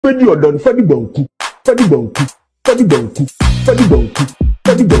Fedi odon, fedi bonku, fedi bonku, fedi bonku, fedi bonku,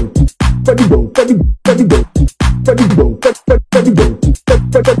 fedi bonku, fedi bonku, fedi bonku, fedi bonku, fedi bonku,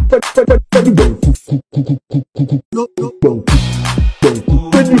 fedi bonku, no bonku, bonku,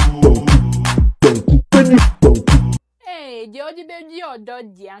 fedi bonku, bonku, fedi bonku. Hey, the old baby or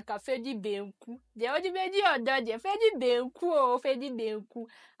dodgy and Fedi Benku. The old baby or dodgy, Fedi Benku, oh, Fedi Benku.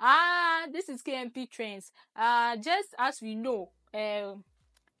 Ah, this is KMP Trends. Just as we know,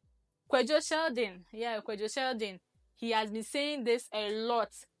 Kwadwo Sheldo, he has been saying this a lot.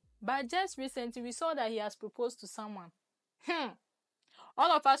 But just recently, we saw that he has proposed to someone.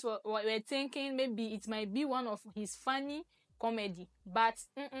 All of us were thinking maybe it might be one of his funny comedy. But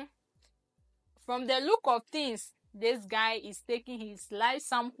from the look of things, this guy is taking his life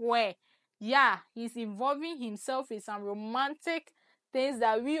somewhere. Yeah, he's involving himself in some romantic things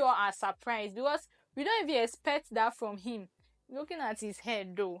that we all are surprised because we don't even expect that from him. Looking at his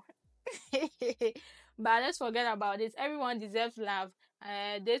head though. But let's forget about this. Everyone deserves love.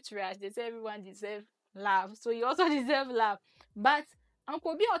 They trash. They say everyone deserves love. So you also deserve love. But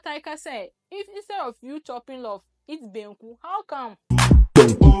Uncle B Otaika said, if instead of you chopping love, it's Benku, how come?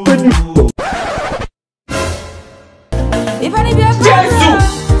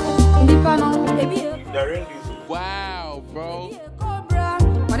 Wow, bro.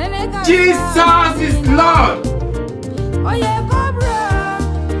 Jesus is Lord.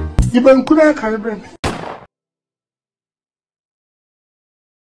 You been